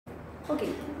Okay,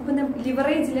 so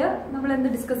leverage we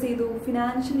discuss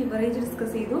financial leverage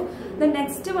discuss. The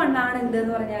next one is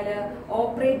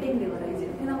operating leverage.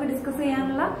 We discuss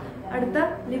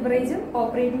leverage,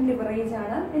 operating leverage.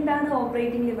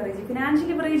 Operating leverage. Financial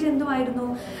leverage is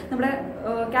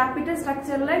capital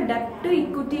structure, debt to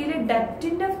equity, debt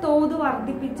in the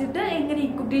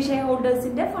equity shareholders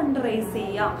in the fundraise.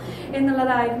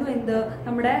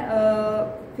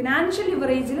 Financial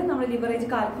leverage leverage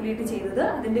calculate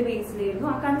base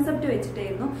concept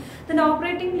then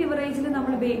operating leverage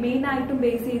main item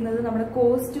base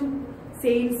cost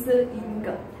sales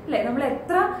income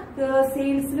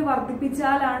sales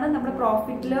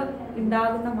profit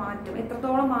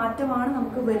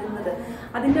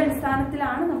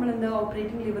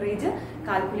operating leverage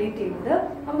calculated.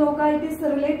 It is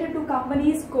related to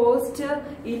company's cost,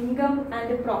 income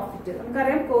and profit.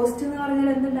 Cost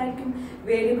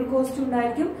variable cost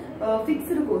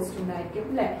fixed cost.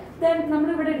 Then we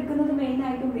main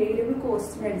item variable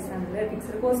cost.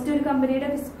 Fixed cost company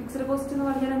fixed cost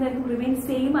remain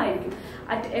same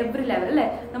at every level.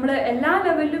 Level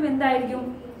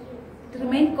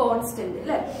remain constant.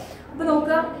 So,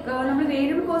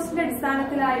 variable cost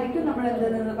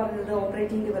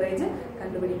operating leverage.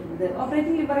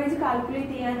 Operating leverage calculate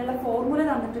formula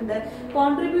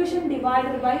contribution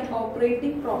divided by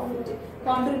operating profit.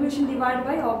 Contribution divided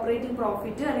by operating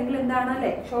profit.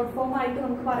 Short form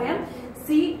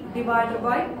C divided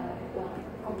by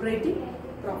operating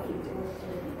profit.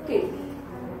 Okay.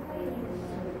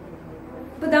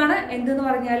 So,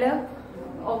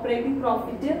 operating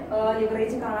profit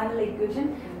leverage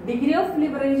equation. Degree of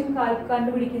leverage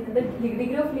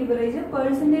degree of leverage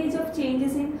percentage of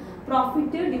changes in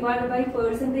profit divided by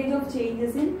percentage of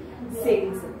changes in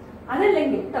sales. That is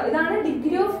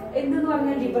degree of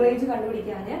leverage.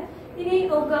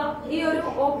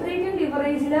 Operating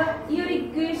leverage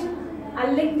equation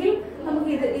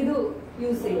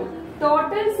use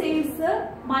total sales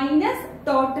minus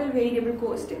total variable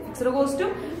cost. Fixed cost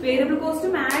variable cost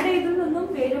add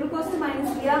variable cost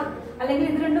minus add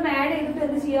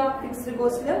fixed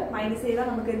cost minus total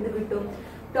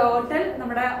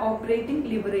operating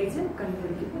leverage.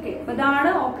 Okay, but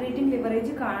that operating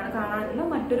leverage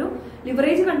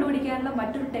leverage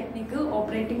technique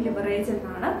operating leverage.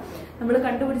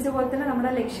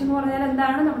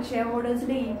 Shareholders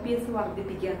EPS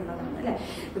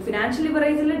financial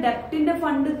leverage debt in the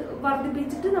fund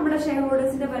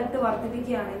shareholders wealth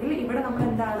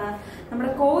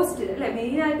cost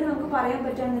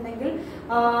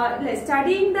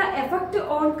studying the effect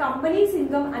on company's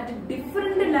income at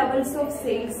different levels of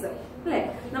sales.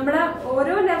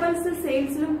 Oro levels of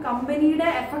sales company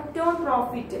effect on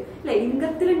profit.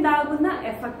 Income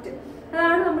effect.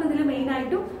 That's the main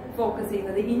item focus.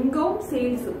 Income,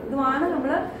 sales.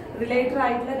 That's related to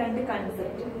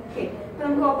concept. Okay. So,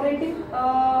 operating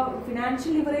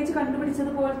financial leverage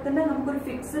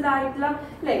fixed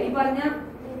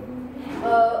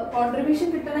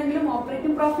contribution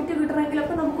operating profit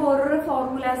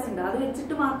formulas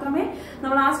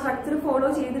structure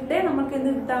follow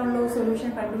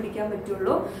solution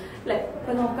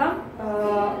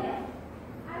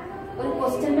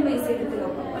question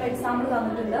example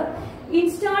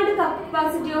installed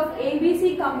capacity of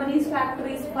ABC company's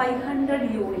factory is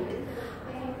 500 units.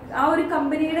 Our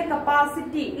company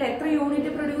capacity,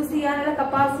 unit produce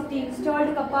capacity,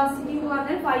 installed capacity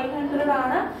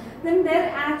 500. Then their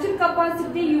actual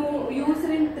capacity used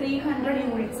in 300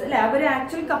 units. Our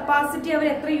actual capacity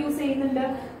use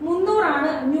 300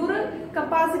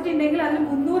 capacity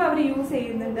use.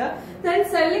 Then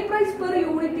selling price per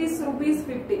unit is rupees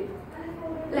 50.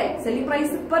 Selling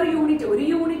price per unit, one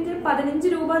unit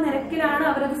 15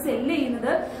 rupees sell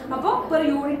per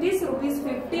unit is rupees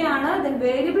 50. Then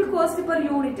variable cost per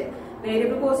unit,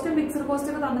 variable cost and fixed cost.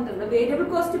 Variable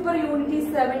cost per unit is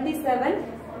 77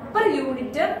 per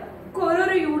unit.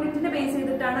 Unit in the base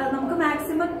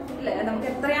maximum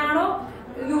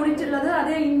unit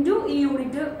into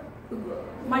unit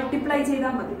multiply.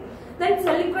 Then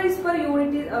selling price per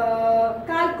unit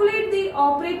calculate the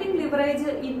operating leverage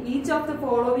in each of the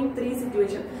following three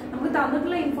situations. We have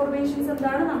information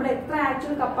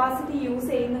actual capacity use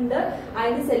and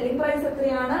selling price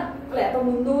 15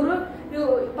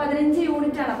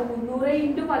 unit 300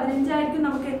 into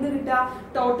 15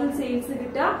 total sales.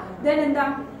 Then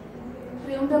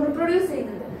produce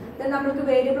then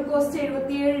variable cost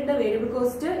variable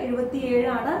cost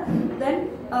 77 then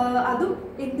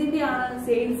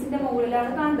sales in the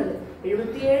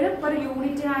 77 per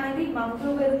unit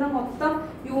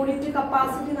unit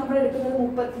capacity 300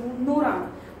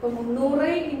 അപ്പൊ 300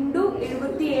 into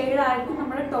 77 ആയിരിക്കും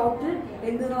നമ്മുടെ total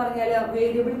എന്തെന്ന് പറഞ്ഞാൽ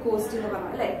variable cost എന്ന്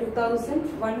പറഞ്ഞാൽ അല്ലെ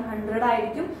 2100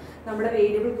 ആയിരിക്കും നമ്മുടെ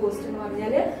വേരിയബിൾ കോസ്റ്റ് എന്ന്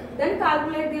പറഞ്ഞാൽ. Then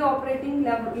calculate the operating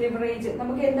leverage.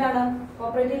 നമുക്ക് എന്താണ്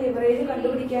ഓപ്പറേറ്റിംഗ് ലിവറേജ്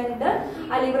കണ്ടുപിടിക്കാനുണ്ട്.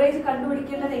 ആ ലിവറേജ്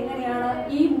കണ്ടുപിടിക്കേണ്ടത് എങ്ങനെയാണ്?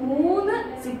 ഈ 3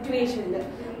 സിറ്റുവേഷനിൽ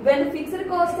when fixed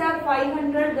cost are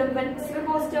 500, then when fixed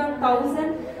cost are 1000,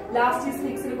 last is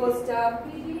fixed cost are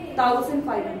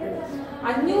 1500.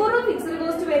 500 fixed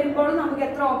cost വരുമ്പോൾ നമുക്ക്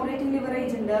എത്ര ഓപ്പറേറ്റിംഗ്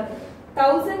ലിവറേജ് ഉണ്ട്?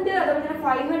 1000 അതുപോലെ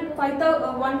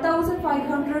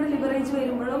 1500 ലിവറേജ്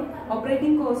വരുമ്പോഴും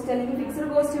ഓപ്പറേറ്റിംഗ് കോസ്റ്റ് അല്ലെങ്കിൽ ഫിക്സ്ഡ്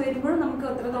കോസ്റ്റ് വരുമ്പോഴും നമുക്ക്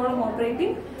എത്രത്തോളം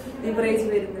ഓപ്പറേറ്റിംഗ് ലിവറേജ്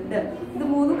വരുന്നുണ്ട്. ഇത്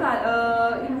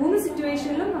 3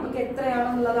 സിറ്റുവേഷനിലും നമുക്ക്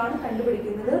എത്രയാണെന്നുള്ളതാണ്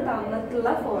കണ്ടുപിടിക്കുന്നത് തന്നിട്ടുള്ള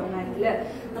ഫോർമാറ്റില്.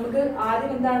 നമുക്ക്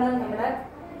ആദ്യം എന്താണ് നമ്മുടെ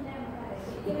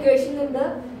ഇക്വേഷനിലുണ്ട്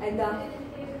എന്താ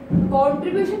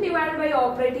contribution divide by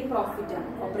operating profit ആണ്.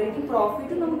 ഓപ്പറേറ്റിംഗ്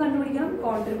പ്രോഫിറ്റ് നമുക്ക് കണ്ടുപിടിക്കണം,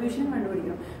 കോൺട്രിബ്യൂഷൻ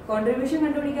കണ്ടുപിടിക്കണം. കോൺട്രിബ്യൂഷൻ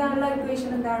കണ്ടുപിടിക്കാനുള്ള ഇക്വേഷൻ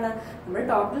എന്താണ്? നമ്മുടെ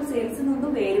ടോട്ടൽ സെയിൽസിൽ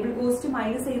നിന്നും വേരിയബിൾ കോസ്റ്റ്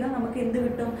മൈനസ് ചെയ്താൽ നമുക്ക് എന്ത്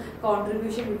കിട്ടും?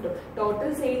 കോൺട്രിബ്യൂഷൻ കിട്ടും. ടോട്ടൽ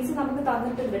സെയിൽസ് നമുക്ക്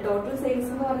തന്നിട്ടുണ്ട്. ടോട്ടൽ സെയിൽസ്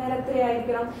എന്ന് പറഞ്ഞാൽ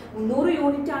എത്രയായിരിക്കണം? 300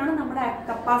 യൂണിറ്റ് ആണ് നമ്മുടെ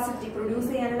കപ്പാസിറ്റി, പ്രൊഡ്യൂസ്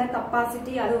ചെയ്യാനുള്ള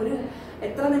കപ്പാസിറ്റി. അത്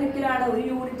എത്ര നിരക്കിലാണ്? ഒരു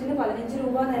യൂണിറ്റിന് 15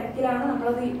 രൂപ നിരക്കിലാണ്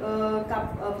നമ്മളത്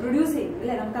പ്രൊഡ്യൂസ് ചെയ്യുന്നത്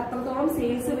അല്ലെ. നമുക്ക് അത്രത്തോളം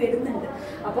സെയിൽസ് വരുന്നുണ്ട്.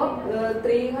 അപ്പോൾ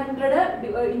 300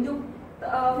 ഇൻറ്റു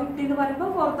 50 എന്ന് പറയുമ്പോൾ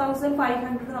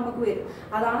 4500 നമുക്ക് വരും.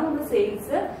 അതാണ് നമ്മുടെ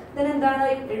സെയിൽസ്. then എന്താണ്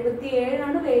 77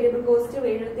 ആണ് വേരിയബിൾ കോസ്റ്റ്.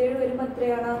 77 വരുമ്പോൾ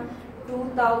എത്രയാണ്?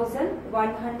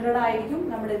 2100 ആയിരിക്കും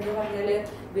നമ്മുടെ എന്ന് പറഞ്ഞാല്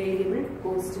വേരിയബിൾ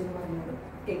കോസ്റ്റ് എന്ന് പറയുന്നത്.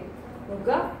 ഓക്കെ,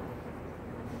 നോക്കുക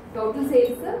ടോട്ടൽ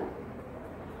സെയിൽസ്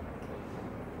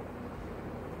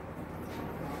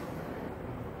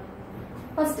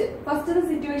ഫസ്റ്റ്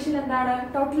സിറ്റുവേഷൻ എന്താണ്?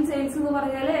 ടോട്ടൽ സെയിൽസ് എന്ന്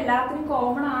പറഞ്ഞാൽ എല്ലാത്തിനും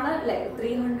കോമൺ ആണ് അല്ലെ.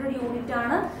 300 യൂണിറ്റ്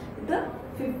ആണ്. ഇത്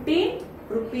 15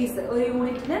 റുപ്പീസ്. ഒരു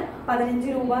യൂണിറ്റിന് 15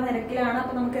 രൂപ നിരക്കിലാണ്.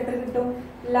 അപ്പൊ നമുക്ക് എത്ര കിട്ടും?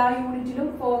 എല്ലാ യൂണിറ്റിലും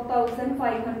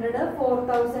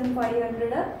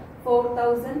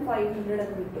 4500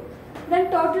 എന്ന് കിട്ടും. Then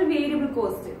total variable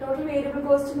cost. Total variable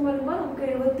cost എന്ന് പറയുമ്പോൾ നമുക്ക്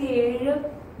 77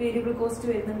 വേരിയബിൾ കോസ്റ്റ്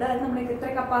വരുന്നുണ്ട്. അത് നമ്മുടെ എത്ര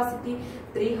കപ്പാസിറ്റി?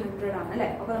 300 ആണ് അല്ലെ.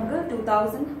 അപ്പൊ നമുക്ക്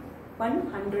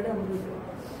 2100 നമുക്ക് കിട്ടും.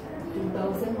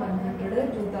 2100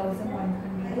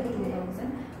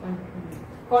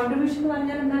 കോൺട്രിബ്യൂഷൻ എന്ന്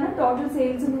പറഞ്ഞാൽ എന്താണ്? ടോട്ടൽ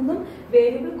സെയിൽസിൽ നിന്നും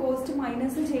വേരിയബിൾ കോസ്റ്റ്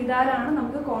മൈനസ് ചെയ്താലാണ്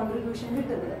നമുക്ക് കോൺട്രിബ്യൂഷൻ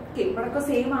കിട്ടുന്നത്. ഓക്കെ, ഇവിടൊക്കെ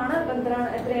സെയിം ആണ്.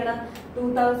 എത്രയാണ്?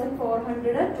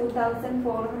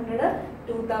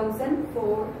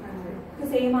 2400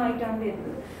 സെയിം ആയിട്ടാണ്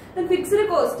വരുന്നത്. ഫിക്സ്ഡ്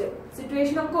കോസ്റ്റ്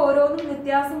സിറ്റുവേഷൻ ഒക്കെ ഓരോന്നും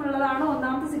വ്യത്യാസമുള്ളതാണ്.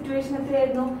 ഒന്നാമത്തെ സിറ്റുവേഷൻ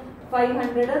എത്രയായിരുന്നു?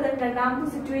 500. ദെൻ രണ്ടാമത്തെ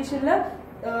സിറ്റുവേഷനിൽ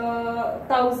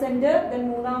 1000. ദെൻ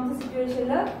മൂന്നാമത്തെ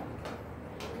സിറ്റുവേഷനിൽ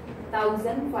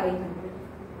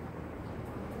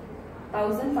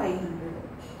 1500.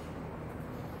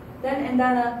 ദെൻ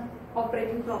എന്താണ്?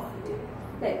 Operating profit.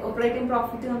 ഓപ്പറേറ്റിംഗ്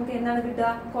പ്രോഫിറ്റ് നമുക്ക് എന്താണ് കിട്ടുക?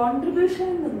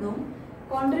 കോൺട്രിബ്യൂഷനിൽ നിന്നും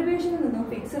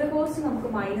ഫിക്സ്ഡ് കോസ്റ്റ് നമുക്ക്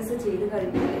മൈനസ് ചെയ്ത്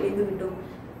കഴിഞ്ഞാൽ എന്ത് കിട്ടും?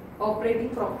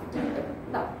 ഓപ്പറേറ്റിംഗ് പ്രോഫിറ്റ് കിട്ടും.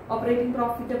 ഓപ്പറേറ്റിംഗ്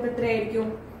പ്രോഫിറ്റ് അപ്പൊ എത്രയായിരിക്കും?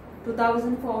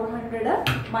 2400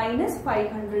 മൈനസ്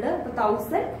 500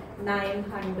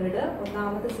 1900.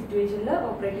 ഒന്നാമത്തെ സിറ്റുവേഷനിൽ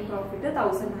ഓപ്പറേറ്റിംഗ് പ്രോഫിറ്റ്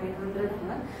 1900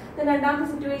 ആണ്. രണ്ടാമത്തെ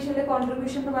സിറ്റുവേഷനിൽ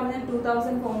കോൺട്രിബ്യൂഷൻ എന്ന് പറഞ്ഞാൽ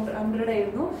 2400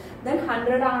 ആയിരുന്നു. ദെൻ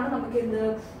 100 ആണ് നമുക്ക് എന്ത്?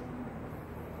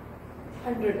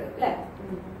 100 അല്ലെ.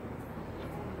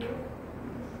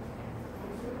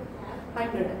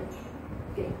 100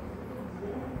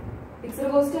 ഫിക്സ്ഡ്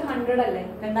കോസ്റ്റ് 100 അല്ലേ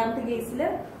രണ്ടാമത്തെ കേസിൽ?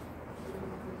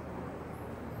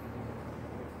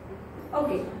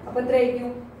 ഓക്കെ, അപ്പൊ എത്രയായിരിക്കും?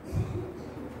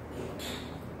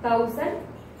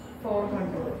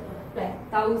 1400 അല്ലെ.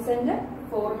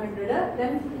 1400.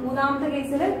 ദെൻ മൂന്നാമത്തെ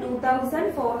കേസിൽ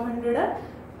 2400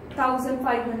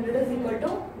 1500 is equal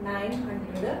to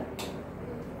 900.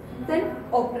 Then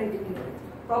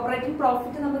operating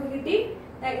profit നമുക്ക് കിട്ടി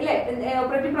അല്ലെ.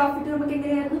 ഓപ്പറേറ്റിംഗ് പ്രോഫിറ്റ് നമുക്ക്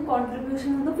എങ്ങനെയായിരുന്നു? കോൺട്രിബ്യൂഷൻ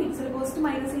നിന്ന് ഫിക്സ്ഡ് കോസ്റ്റ്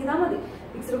മൈനസ് ചെയ്താൽ മതി.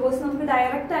 ഫിക്സ്ഡ് കോസ്റ്റ് നമുക്ക്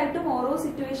ഡയറക്റ്റ് ആയിട്ടും ഓരോ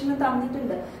സിറ്റുവേഷനും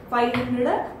തന്നിട്ടുണ്ട്.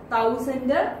 500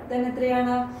 1000 then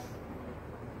എത്രയാണ്?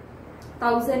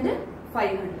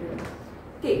 1500.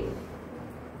 ഓക്കെ,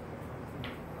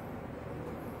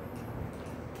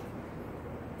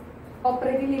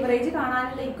 ഓപ്പറേറ്റിംഗ് ലിവറേജ്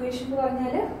കാണാനുള്ള ഇക്വേഷൻ എന്ന്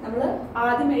പറഞ്ഞാൽ നമ്മൾ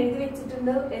ആദ്യം എഴുതി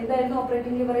വെച്ചിട്ടുണ്ട്. എന്തായിരുന്നു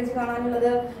ഓപ്പറേറ്റിംഗ് ലിവറേജ്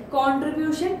കാണാനുള്ളത്?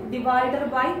 Contribution divider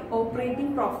by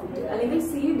operating profit അല്ലെങ്കിൽ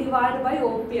C divide by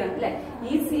O P ആണ് അല്ലെ.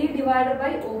 ഈ C divider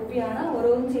by O P ആണ്.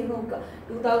 ഓരോന്നും ചെയ്ത് നോക്കുക.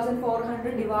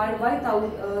 2400 divide by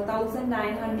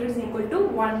 1900 is equal to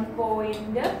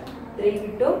 1.3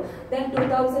 കിട്ടും. Then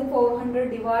 2400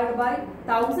 divided by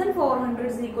 1400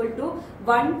 is equal to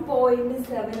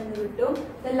 1.7 എന്ന് കിട്ടും.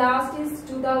 The last is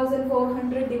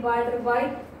 2400 divided by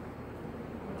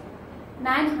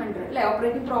 900 അല്ലെ.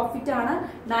 ഓപ്പറേറ്റിംഗ് പ്രോഫിറ്റ് ആണ്.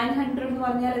 900 എന്ന്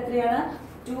പറഞ്ഞാൽ എത്രയാണ്?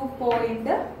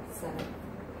 2.7.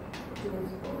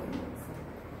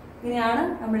 ഇങ്ങനെയാണ്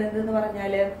നമ്മൾ എന്തെന്ന്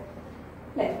പറഞ്ഞാല്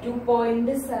അല്ലെ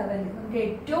 2.7 നമുക്ക്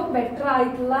ഏറ്റവും ബെറ്റർ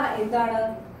ആയിട്ടുള്ള എന്താണ്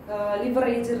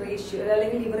ലിവറേജ് റേഷ്യോ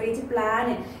അല്ലെങ്കിൽ ലിവറേജ്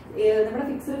പ്ലാന്. നമ്മുടെ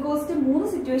ഫിക്സ്ഡ് കോസ്റ്റ് 3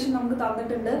 സിറ്റുവേഷൻ നമുക്ക്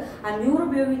തന്നിട്ടുണ്ട്. 500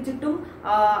 ഉപയോഗിച്ചിട്ടും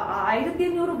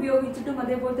 1500 ഉപയോഗിച്ചിട്ടും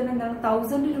അതേപോലെ തന്നെ എന്താണ്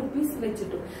 1000 rupees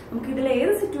വെച്ചിട്ടും. നമുക്ക് ഇതിൽ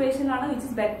ഏത് സിറ്റുവേഷനിലാണ് വിച്ച്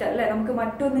ഇസ് ബെറ്റർ അല്ലെ, നമുക്ക്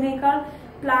മറ്റൊന്നിനേക്കാൾ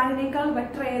പ്ലാനിനേക്കാൾ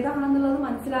ബെറ്റർ ഏതാണെന്നുള്ളത്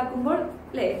മനസ്സിലാക്കുമ്പോൾ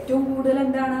അല്ലെ ഏറ്റവും കൂടുതൽ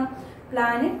എന്താണ്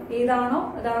പ്ലാന് ഏതാണോ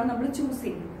അതാണ് നമ്മൾ ചൂസ്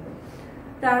ചെയ്യുന്നത്.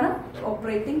 ഇതാണ്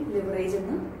ഓപ്പറേറ്റിംഗ് ലിവറേജ്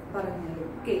എന്ന് പറഞ്ഞത്.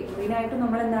 ഓക്കെ, മെയിനായിട്ട്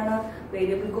നമ്മൾ എന്താണ്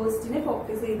വേരിയബിൾ കോസ്റ്റിനെ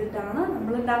ഫോക്കസ് ചെയ്തിട്ടാണ്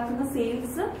നമ്മൾ ഉണ്ടാക്കുന്ന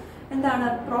സെയിൽസ് എന്താണ്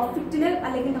പ്രോഫിറ്റില്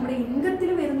അല്ലെങ്കിൽ നമ്മുടെ ഇൻകത്തിൽ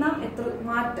വരുന്ന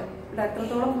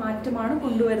എത്രത്തോളം മാറ്റമാണ്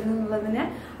കൊണ്ടുവരുന്നത് എന്നുള്ളതിന്റെ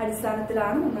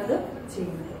അടിസ്ഥാനത്തിലാണ് നമ്മളത്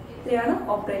ചെയ്യുന്നത്. ഇത്രയാണ്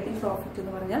ഓപ്പറേറ്റിംഗ് പ്രോഫിറ്റ്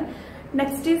എന്ന് പറഞ്ഞാൽ.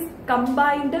 Next is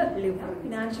combined leverage.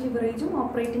 Financial ലിവറേജും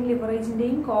operating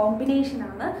ലിവറേജിന്റെയും combination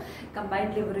ആണ്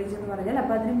കമ്പൈൻഡ് ലിവറേജ് എന്ന് പറഞ്ഞാൽ.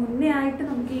 അപ്പൊ അതിന് മുന്നേ ആയിട്ട്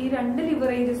നമുക്ക് ഈ 2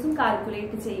 ലിവറേജസും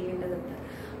കാൽക്കുലേറ്റ് ചെയ്യേണ്ടതുണ്ട്.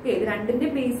 ഓക്കെ, ഇത് രണ്ടിന്റെ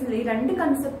ബേസിൽ ഈ 2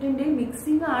 കൺസെപ്റ്റിന്റെയും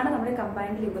മിക്സിംഗ് ആണ് നമ്മുടെ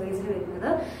കമ്പൈൻഡ് ലിവറേജിൽ വരുന്നത്.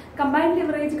 കമ്പൈൻഡ്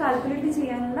ലിവറേജ് കാൽക്കുലേറ്റ്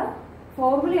ചെയ്യാനുള്ള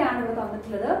ഫോർമുലയാണ് ഇവിടെ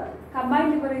തന്നിട്ടുള്ളത്. Combined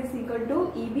leverage is equal to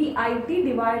EBIT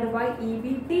divided by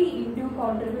EBT into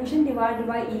contribution divided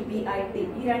by EBIT.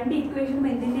 ഈ 2 ഇക്വേഷനും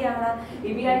എന്തിന്റെയാണ്?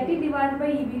 EBIT divided by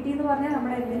EBT എന്ന് പറഞ്ഞാൽ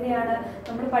നമ്മുടെ എന്തിന്റെയാണ്?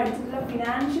 നമ്മൾ പഠിച്ചിട്ടുള്ള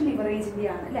ഫിനാൻഷ്യൽ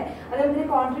ലിവറേജിന്റെയാണ് അല്ലെ. അതേപോലെ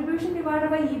കോൺട്രിബ്യൂഷൻ ഡിവൈഡ്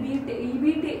ബൈ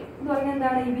EBT എന്ന് പറഞ്ഞാൽ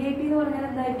എന്താണ്? EBIT എന്ന് പറഞ്ഞാൽ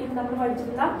എന്തായിരിക്കും? നമ്മൾ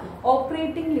പഠിച്ചിട്ടുള്ള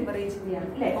ഓപ്പറേറ്റിംഗ് ലിവറേജിന്റെയാണ്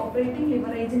അല്ലെ. ഓപ്പറേറ്റിംഗ്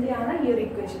ലിവറേജിന്റെയാണ് ഈ ഒരു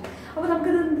ഇക്വേഷൻ. അപ്പൊ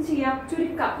നമുക്കിത് എന്ത് ചെയ്യാം?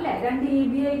 ചുരുക്കാം അല്ലെ. 2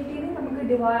 EBIT നമുക്ക്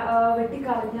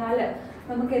വെട്ടിക്കളഞ്ഞാല്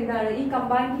നമുക്ക് എന്താണ് ഈ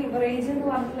കമ്പൈൻഡ് ലിവറേജ് എന്ന്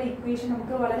പറഞ്ഞിട്ടുള്ള ഇക്വേഷൻ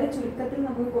നമുക്ക് വളരെ ചുരുക്കത്തിൽ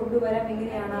നമുക്ക് കൊണ്ടുവരാം.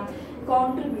 എങ്ങനെയാണ്?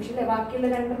 കോൺട്രിബ്യൂഷൻ അല്ലെ. ബാക്കിയുള്ള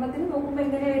 2 നോക്കുമ്പോൾ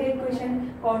എങ്ങനെ വരെ equation?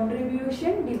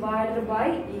 Contribution divided by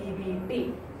EBT.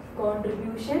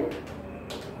 Contribution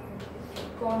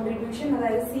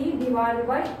അതായത് C ഡിവൈഡഡ്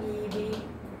ബൈ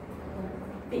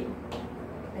EBT.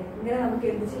 ഇങ്ങനെ നമുക്ക്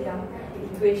എന്ത് ചെയ്യാം?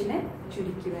 ഇക്വേഷനെ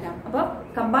ചുരുക്കി വരാം. അപ്പൊ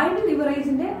കമ്പൈൻഡ്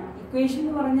ലിവറേജിന്റെ ഇക്വേഷൻ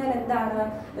എന്ന് പറഞ്ഞാൽ എന്താണ്?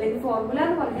 അല്ലെങ്കിൽ ഫോർമുല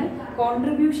എന്ന് പറഞ്ഞാൽ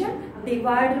contribution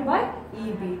divided by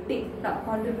EBT.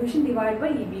 Contribution divide by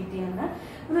EBT ആണ്.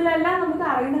 ഇതിലെല്ലാം നമുക്ക്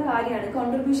അറിയുന്ന കാര്യമാണ്.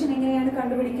 കോൺട്രിബ്യൂഷൻ എങ്ങനെയാണ്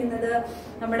കണ്ടുപിടിക്കുന്നത്?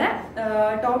 നമ്മുടെ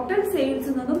ടോട്ടൽ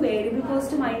സെയിൽസിൽ നിന്നും വേരിയബിൾ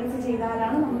കോസ്റ്റ് മൈനസ്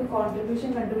ചെയ്താലാണ് നമുക്ക് കോൺട്രിബ്യൂഷൻ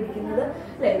കണ്ടുപിടിക്കുന്നത്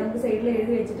അല്ലെ. നമുക്ക് സൈഡിൽ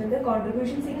എഴുതി വെച്ചിട്ടുണ്ട്.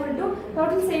 Contribution equal to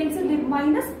total sales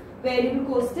minus variable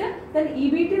cost. Then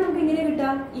EBT നമുക്ക് എങ്ങനെ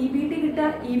കിട്ടാം? EBT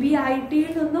കിട്ടാൻ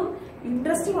EBITയിൽ നിന്നും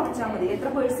ഇൻട്രസ്റ്റ് കുറച്ചാൽ മതി. എത്ര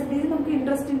പെർസെന്റേജ് നമുക്ക്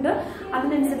ഇൻട്രസ്റ്റ് ഉണ്ട്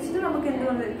അതിനനുസരിച്ചിട്ട് നമുക്ക് എന്ത്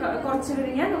കുറച്ച്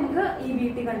കഴിഞ്ഞാൽ നമുക്ക്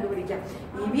EBT കണ്ടുപിടിക്കാം.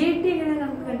 EBIT എങ്ങനെ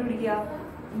നമുക്ക് കണ്ടുപിടിക്കുക?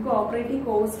 നമുക്ക് ഓപ്പറേറ്റിംഗ്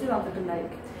കോസ്റ്റ്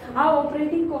തന്നിട്ടുണ്ടായിരിക്കും. ആ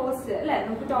ഓപ്പറേറ്റിംഗ് കോസ്റ്റ് അല്ലെ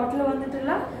നമുക്ക് ടോട്ടൽ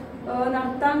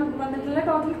നടത്താൻ വന്നിട്ടുള്ള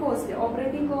ടോട്ടൽ കോസ്റ്റ്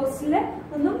ഓപ്പറേറ്റിംഗ് കോസ്റ്റിലെ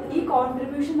നിന്നും ഈ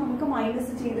കോൺട്രിബ്യൂഷൻ നമുക്ക്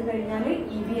മൈനസ് ചെയ്ത് കഴിഞ്ഞാൽ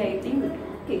EBIT കിട്ടും.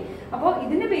 ഓക്കെ, അപ്പൊ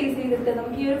ഇതിനെ ബേസ് ചെയ്തിട്ട്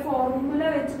നമുക്ക് ഈ ഒരു ഫോർമുല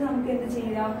വെച്ചിട്ട് നമുക്ക് എന്ത്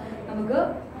ചെയ്യാം? നമുക്ക്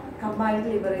കമ്പൈൻഡ്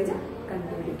ലിവറേജ്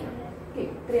കണ്ടുപിടിക്കാം. ഓക്കെ,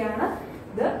 ഇത്രയാണ്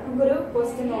ഇത്. നമുക്കൊരു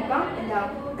ക്വസ്റ്റ്യൻ നോക്കാം. എന്താ?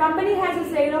 Company has A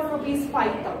sale of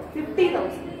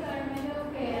 ₹50,000.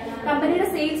 കമ്പനിയുടെ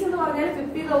സെയിൽസ് എന്ന് പറഞ്ഞാൽ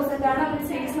 50,000 ആണ്. അപ്പോൾ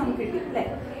സെയിൽസ് നമുക്ക് കിട്ടി അല്ലെ.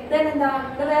 ദെൻ എന്താ?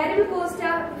 The variable cost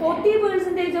are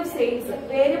 40% of sales.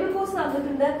 Variable cost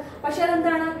തന്നിട്ടുണ്ട്. പക്ഷെ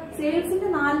അതെന്താണ്? സെയിൽസിന്റെ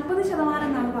 40%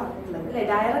 എന്നാണ് പറഞ്ഞിട്ടുള്ളത് അല്ലെ.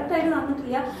 ഡയറക്റ്റ് ആയിട്ട്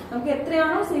തന്നിട്ടില്ല. നമുക്ക്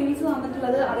എത്രയാണോ സെയിൽസ്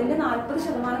തന്നിട്ടുള്ളത് അതിന്റെ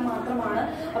 40% മാത്രമാണ്.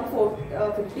 അപ്പൊ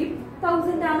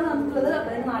 50,000 ആണ് തന്നിട്ടുള്ളത്. അപ്പൊ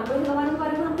അതിന്റെ 40% എന്ന്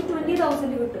പറയുമ്പോൾ നമുക്ക്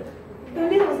 20,000 കിട്ടും.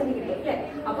 20,000 കിട്ടും അല്ലെ.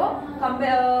 അപ്പൊ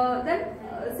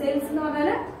സെയിൽസ് എന്ന്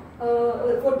പറഞ്ഞാല്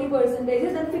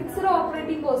 40%. ഫിക്സ്ഡ്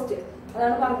ഓപ്പറേറ്റിംഗ് കോസ്റ്റ്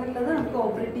അതാണ് പറഞ്ഞിട്ടുള്ളത്. നമുക്ക്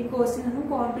ഓപ്പറേറ്റിംഗ് കോസ്റ്റിൽ നിന്നും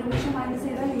കോൺട്രിബ്യൂഷൻ മൈനസ്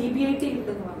ചെയ്താൽ EBIT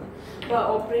കിട്ടുമെന്ന് പറഞ്ഞു. അപ്പൊ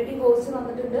ഓപ്പറേറ്റിംഗ് കോസ്റ്റ്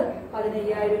തന്നിട്ടുണ്ട്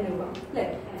 15,000 രൂപ അല്ലെ.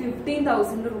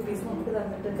 15,000 rupees നമുക്ക്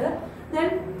തന്നിട്ടുണ്ട്. Then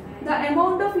the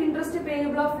amount of interest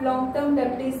payable of long term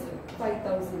ഡെപ്റ്റ് is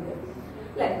 5,000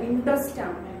 അല്ലെ. ഇൻട്രസ്റ്റ്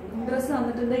ആണ്. ഇൻട്രസ്റ്റ്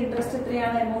തന്നിട്ടുണ്ട്. ഇൻട്രസ്റ്റ്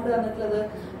എത്രയാണ് എമൗണ്ട് തന്നിട്ടുള്ളത്?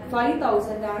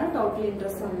 5,000 ആണ് ടോട്ടൽ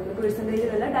ഇൻട്രസ്റ്റ് തന്നിട്ടുള്ളത്.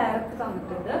 പെർസെന്റേജിലല്ല, ഡയറക്റ്റ്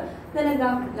തന്നിട്ടുണ്ട്. ദെൻ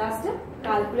എന്താ? ലാസ്റ്റ്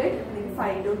കാൽക്കുലേറ്റ്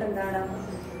ഫൈൻഡ് ഔട്ട് എന്താണ്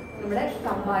നമ്മുടെ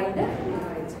കമ്പൈൻഡ്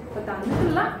ലിവറേജ്. അപ്പൊ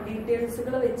തന്നിട്ടുള്ള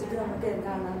ഡീറ്റെയിൽസുകൾ വെച്ചിട്ട് നമുക്ക്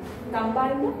എന്താണ്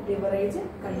കമ്പൈൻഡ് ലിവറേജ്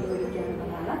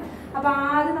കണ്ടുപിടിക്കാനുള്ളതാണ്. അപ്പൊ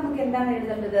ആദ്യം നമുക്ക് എന്താണ്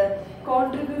എഴുതേണ്ടത്?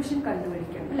 കോൺട്രിബ്യൂഷൻ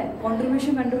കണ്ടുപിടിക്കണം അല്ലെ.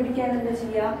 കോൺട്രിബ്യൂഷൻ കണ്ടുപിടിക്കാൻ എന്താ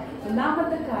ചെയ്യാ?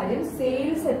 ഒന്നാമത്തെ കാര്യം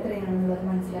സെയിൽസ് എത്രയാണെന്നുള്ളത്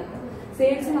മനസ്സിലാക്കാം.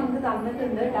 സെയിൽസ് നമുക്ക്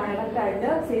തന്നിട്ടുണ്ട് ഡയറക്റ്റ് ആയിട്ട്.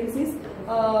 സെയിൽസ് ഈസ്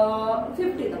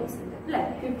 50,000 അല്ലെ.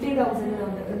 50,000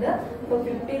 തന്നിട്ടുണ്ട്. അപ്പൊ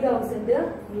 50,000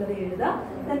 ഉള്ളത് എഴുതാം.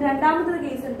 രണ്ടാമത്തെ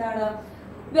കേസ് എന്താണ്?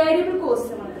 വേരിയബിൾ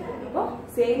കോസ്റ്റ് വന്നിട്ടുണ്ട്. അപ്പൊ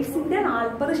സെയിൽസിന്റെ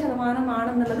 40%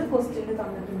 ആണെന്നുള്ളത് ക്വസ്റ്റ്യനിൽ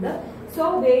തന്നിട്ടുണ്ട്. So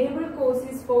variable cost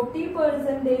is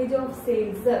 40%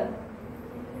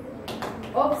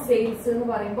 of sales എന്ന്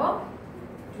പറയുമ്പോ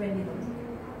 20,000.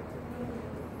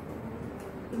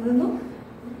 ഇതൊന്നും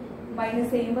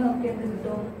മൈനസ് ചെയ്യുമ്പോൾ നമുക്ക് എന്ത്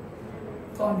കിട്ടും?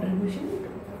 കോൺട്രിബ്യൂഷൻ കിട്ടും.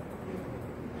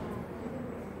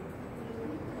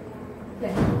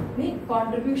 ഇനി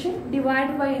കോൺട്രിബ്യൂഷൻ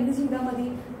ഡിവൈഡ് ബൈ എന്ത് ചെയ്താൽ മതി?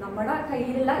 നമ്മുടെ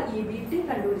കയ്യിലുള്ള EBT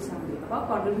കണ്ടുപിടിച്ചാൽ മതി. അപ്പൊ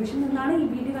കോൺട്രിബ്യൂഷൻ നിന്നാണ്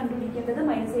EBT കണ്ടുപിടിക്കേണ്ടത്,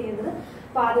 മൈനസ് ചെയ്യേണ്ടത്.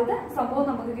 അപ്പൊ ആദ്യത്തെ സംഭവം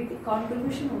നമുക്ക് കിട്ടി,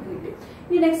 കോൺട്രിബ്യൂഷൻ നമുക്ക് കിട്ടി.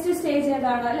 ഇനി നെക്സ്റ്റ് സ്റ്റേജ്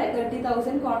ഏതാണ്? അല്ലെ,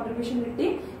 30,000 കോൺട്രിബ്യൂഷൻ കിട്ടി.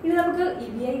 ഇനി നമുക്ക്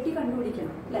EBIT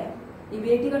കണ്ടുപിടിക്കണം. അല്ലെ,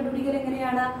 EBIT കണ്ടുപിടിക്കൽ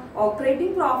എങ്ങനെയാണ്?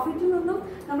 ഓപ്പറേറ്റിംഗ് പ്രോഫിറ്റിൽ നിന്നും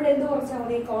നമ്മൾ എന്ത് കുറച്ചാൽ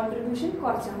മതി? കോൺട്രിബ്യൂഷൻ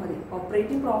കുറച്ചാൽ മതി.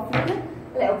 ഓപ്പറേറ്റിംഗ് പ്രോഫിറ്റ്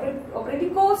അല്ലെ,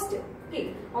 ഓപ്പറേറ്റിംഗ് കോസ്റ്റ്,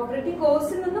 ഓപ്പറേറ്റിംഗ്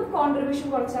കോസ്റ്റിൽ നിന്നും കോൺട്രിബ്യൂഷൻ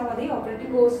കുറച്ചാൽ മതി.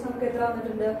 ഓപ്പറേറ്റിംഗ് കോസ്റ്റ് നമുക്ക് എത്ര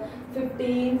തന്നിട്ടുണ്ട്?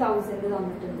 15,000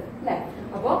 തന്നിട്ടുണ്ട് അല്ലെ.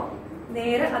 അപ്പൊ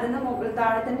നേരെ അതിന്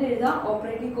താഴെ തന്നെ എഴുതാം,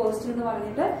 ഓപ്പറേറ്റിംഗ് കോസ്റ്റ് എന്ന്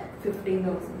പറഞ്ഞിട്ട്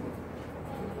 15,000.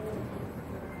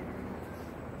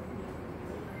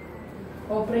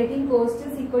 Operating cost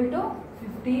is equal to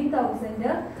 15,000.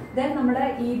 Then നമ്മുടെ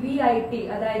EBIT,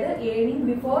 അതായത് earning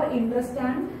before interest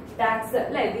and tax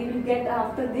അല്ലെ, we will get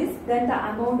after this. Then the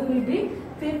amount will be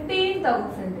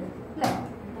 15,000 അല്ലെ.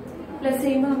 പ്ലസ്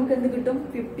ചെയ്യുമ്പോൾ നമുക്ക് എന്ത് കിട്ടും?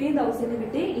 15,000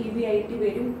 കിട്ടി. EBIT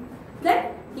വരും. ദെൻ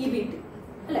EBT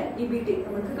അല്ലെ, EBT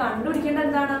നമുക്ക് കണ്ടുപിടിക്കേണ്ട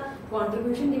എന്താണ്?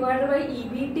 കോൺട്രിബ്യൂഷൻ ഡിവൈഡ് ബൈ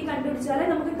EBT കണ്ടുപിടിച്ചാലേ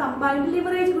നമുക്ക് കമ്പൈൻഡ്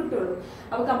ലിവറേജ് കിട്ടുള്ളൂ.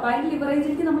 അപ്പൊ കമ്പൈൻഡ്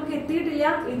ലിവറേജിലേക്ക് നമുക്ക് എത്തിയിട്ടില്ല.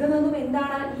 ഇതിൽ നിന്നും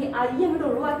എന്താണ്? ഈ I അങ്ങോട്ട്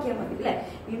ഒഴിവാക്കിയാൽ മതി അല്ലെ.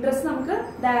 ഇൻട്രസ്റ്റ് നമുക്ക്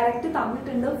ഡയറക്റ്റ്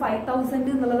തന്നിട്ടുണ്ട്, 5,000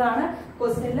 എന്നുള്ളതാണ്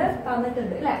ക്വസ്റ്റ്യനിൽ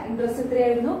തന്നിട്ടുണ്ട് അല്ലെ. ഇൻട്രസ്റ്റ്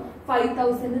എത്രയായിരുന്നു?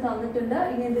 5,000 തന്നിട്ടുണ്ട്.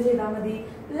 ഇനി എന്ത് ചെയ്താൽ മതി?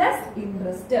 Less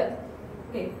interest.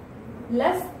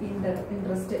 ലെസ്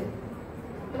ഇൻട്രസ്റ്റ്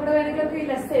ഇവിടെ വേണമെങ്കിൽ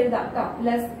ലെസ് എഴുതാം കേട്ടോ.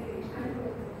 ലെസ്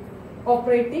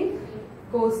ഓപ്പറേറ്റിംഗ്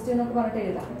കോസ്റ്റ് എന്നൊക്കെ പറഞ്ഞിട്ട്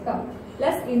എഴുതാം കേട്ടോ.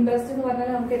 ലെസ് ഇൻട്രസ്റ്റ് എന്ന് പറഞ്ഞാൽ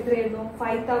നമുക്ക് എത്രയായിരുന്നു?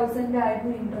 5,000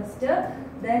 ആയിരുന്നു ഇൻട്രസ്റ്റ്.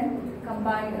 ദെൻ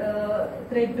കമ്പൈൻ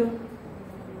എത്ര കിട്ടും?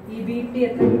 EBT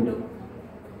എത്ര കിട്ടും?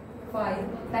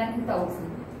 10,000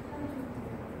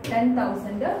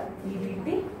 EBT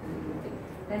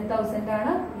 10,000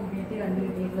 ആണ് EBT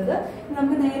കണ്ടുകിട്ടിയിട്ടുള്ളത്.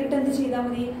 നമുക്ക് നേരിട്ട് എന്ത് ചെയ്താൽ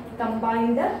മതി?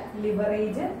 കമ്പൈൻഡ്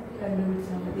ലിവറേജ്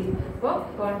കണ്ടുപിടിച്ചാൽ മതി. അപ്പൊ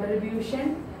കോൺട്രിബ്യൂഷൻ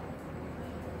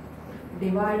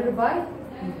ഡിവൈഡഡ് ബൈ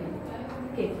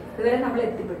ഇതുവരെ നമ്മൾ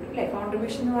എത്തിപ്പെട്ടു അല്ലെ.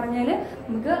 കോൺട്രിബ്യൂഷൻ എന്ന് പറഞ്ഞാല്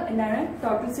നമുക്ക് എന്താണ്?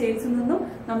 ടോട്ടൽ സെയിൽസിൽ നിന്നും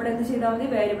നമ്മൾ എന്ത് ചെയ്താൽ മതി?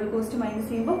 വേരിയബിൾ കോസ്റ്റ് മൈനസ്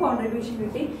ചെയ്യുമ്പോൾ കോൺട്രിബ്യൂഷൻ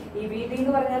കിട്ടി. EBT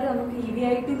എന്ന് പറഞ്ഞാൽ നമുക്ക്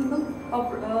EBIT നിന്നും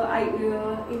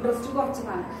ഇൻട്രസ്റ്റ്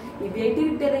കുറച്ചതാണ്. EBIT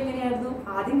കിട്ടിയത് എങ്ങനെയായിരുന്നു?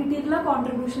 ആദ്യം കിട്ടിയിട്ടുള്ള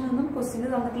കോൺട്രിബ്യൂഷൻ നിന്നും ക്വസ്റ്റിന്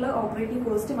തന്നിട്ടുള്ള ഓപ്പറേറ്റിംഗ്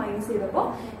കോസ്റ്റ് മൈനസ് ചെയ്തപ്പോൾ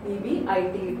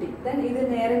EBIT കിട്ടി. ദെൻ ഇത്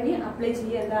നേരെ അപ്ലൈ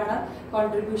ചെയ്യുക. എന്താണ്?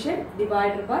 Contribution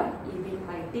divided by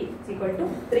EBIT equal to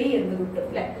 3 എന്ന് കിട്ടും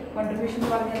അല്ലെ. കോൺട്രിബ്യൂഷൻ എന്ന്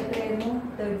പറഞ്ഞാൽ എത്രയായിരുന്നു?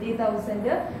 30,000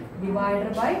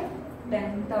 divided by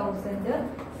 10,000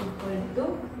 equal to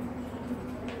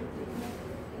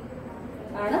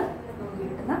ആണ് നമുക്ക്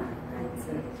കിട്ടുന്ന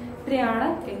ആൻസർ. ഇത്രയാണ്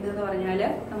എന്തെന്ന് പറഞ്ഞാല്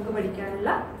നമുക്ക് പഠിക്കാനുള്ള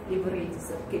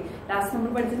ലിവറേജസ്. ലാസ്റ്റ്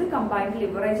നമ്മൾ പഠിച്ചത് കമ്പൈൻഡ്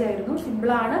ലിവറേജ് ആയിരുന്നു. സിമ്പിൾ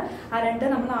ആണ്. ആ രണ്ട്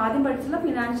നമ്മൾ ആദ്യം പഠിച്ചുള്ള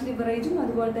ഫിനാൻഷ്യൽ ലിവറേജും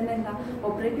അതുപോലെ തന്നെ എന്താ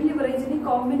ഓപ്പറേറ്റിംഗ് ലിവറേജിന്റെ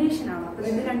കോമ്പിനേഷൻ ആണ്. അപ്പൊ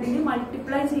ഇത് രണ്ടിനും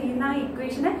മൾട്ടിപ്ലൈ ചെയ്യുന്ന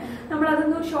ഇക്വേഷനെ നമ്മൾ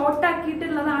അതൊന്ന് ഷോർട്ട്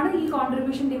ആക്കിയിട്ടുള്ളതാണ് ഈ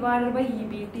കോൺട്രിബ്യൂഷൻ ഡിവൈഡഡ് ബൈ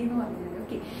EBT എന്ന് പറഞ്ഞത്.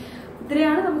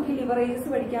 ഇത്രയാണ് നമുക്ക് ഈ ലിവറേജസ്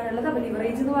പഠിക്കാനുള്ളത്. അപ്പൊ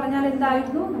ലിവറേജ് എന്ന് പറഞ്ഞാൽ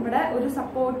എന്തായിരുന്നു? നമ്മുടെ ഒരു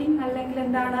സപ്പോർട്ടിംഗ് അല്ലെങ്കിൽ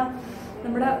എന്താണ്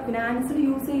നമ്മുടെ ഫിനാൻസിൽ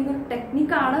യൂസ് ചെയ്യുന്ന ഒരു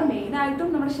ടെക്നിക്കാണ്. മെയിൻ ആയിട്ടും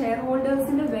നമ്മുടെ ഷെയർ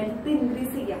ഹോൾഡേഴ്സിന്റെ വെൽത്ത്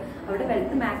ഇൻക്രീസ് ചെയ്യാം, അവരുടെ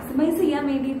വെൽത്ത് മാക്സിമൈസ് ചെയ്യാൻ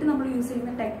വേണ്ടിയിട്ട് നമ്മൾ യൂസ്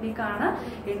ചെയ്യുന്ന ടെക്നിക്കാണ്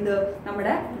എന്ത്?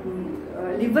 നമ്മുടെ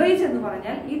ലിവറേജ് എന്ന്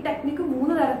പറഞ്ഞാൽ. ഈ ടെക്നിക്ക്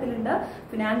 3 തരത്തിലുണ്ട്: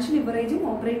 financial ലിവറേജും,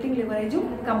 operating ലിവറേജും,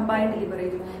 combined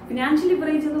ലിവറേജും. Financial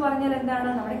leverage എന്ന് പറഞ്ഞാൽ എന്താണ്?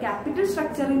 നമ്മുടെ ക്യാപിറ്റൽ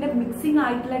സ്ട്രക്ചറിന്റെ മിക്സിംഗ്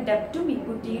ആയിട്ടുള്ള ഡെപ്റ്റും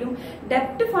ഇക്വിറ്റിയിലും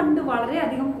ഡെപ്റ്റ് ഫണ്ട്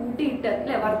വളരെയധികം കൂട്ടിയിട്ട്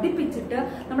അല്ലെ വർദ്ധിപ്പിച്ചിട്ട്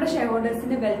നമ്മുടെ ഷെയർ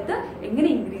ഹോൾഡേഴ്സിന്റെ വെൽത്ത് എങ്ങനെ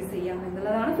ഇൻക്രീസ് ചെയ്യാം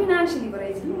എന്നുള്ളതാണ് ഫിനാൻഷ്യൽ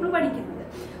ലിവറേജിൽ നമ്മൾ പഠിക്കുന്നത്.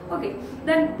 ഓക്കെ,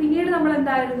 ദെൻ പിന്നീട് നമ്മൾ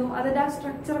എന്തായിരുന്നു അതിന്റെ ആ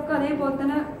സ്ട്രക്ചറൊക്കെ അതേപോലെ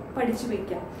തന്നെ പഠിച്ചു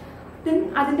വെക്കാം. ദെൻ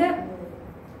അതിന്റെ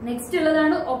നെക്സ്റ്റ്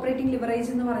ഉള്ളതാണ് ഓപ്പറേറ്റിംഗ് ലിവറേജ്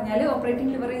എന്ന് പറഞ്ഞാൽ.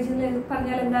 ഓപ്പറേറ്റിംഗ് ലിവറേജ്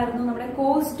പറഞ്ഞാൽ എന്തായിരുന്നു? നമ്മുടെ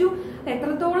കോസ്റ്റ്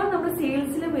എത്രത്തോളം നമ്മൾ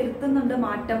സെയിൽസിൽ വരുത്തുന്നുണ്ട്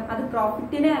മാറ്റം, അത്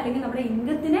പ്രോഫിറ്റിനെ അല്ലെങ്കിൽ നമ്മുടെ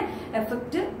ഇൻകത്തിനെ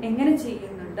എഫക്ട് എങ്ങനെ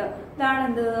ചെയ്യുന്നുണ്ട്, ഇതാണ്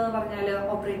എന്ത് പറഞ്ഞാല്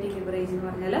ഓപ്പറേറ്റിംഗ് ലിവറേജ് എന്ന്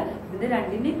പറഞ്ഞാൽ. ഇതിന്റെ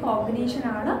രണ്ടിന്റെയും കോമ്പിനേഷൻ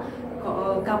ആണ്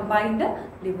കമ്പൈൻഡ്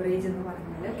ലിവറേജ് എന്ന്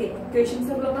പറഞ്ഞാൽ. ഓക്കെ,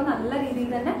 ഇക്വേഷൻസുകളൊക്കെ നല്ല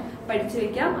രീതിയിൽ തന്നെ പഠിച്ചു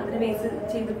വെക്കാം. അതിന് ബേസ്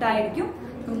ചെയ്തിട്ടായിരിക്കും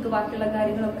നമുക്ക് ബാക്കിയുള്ള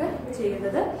കാര്യങ്ങളൊക്കെ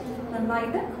ചെയ്യുന്നത്.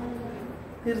 നന്നായിട്ട്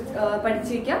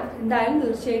പഠിച്ചു വെക്കാം. എന്തായാലും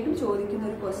തീർച്ചയായിട്ടും ചോദിക്കുന്ന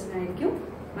ഒരു ക്വസ്റ്റ്യൻ ആയിരിക്കും.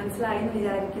 മനസ്സിലായെന്ന്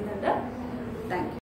വിചാരിക്കുന്നുണ്ട്. Thank you.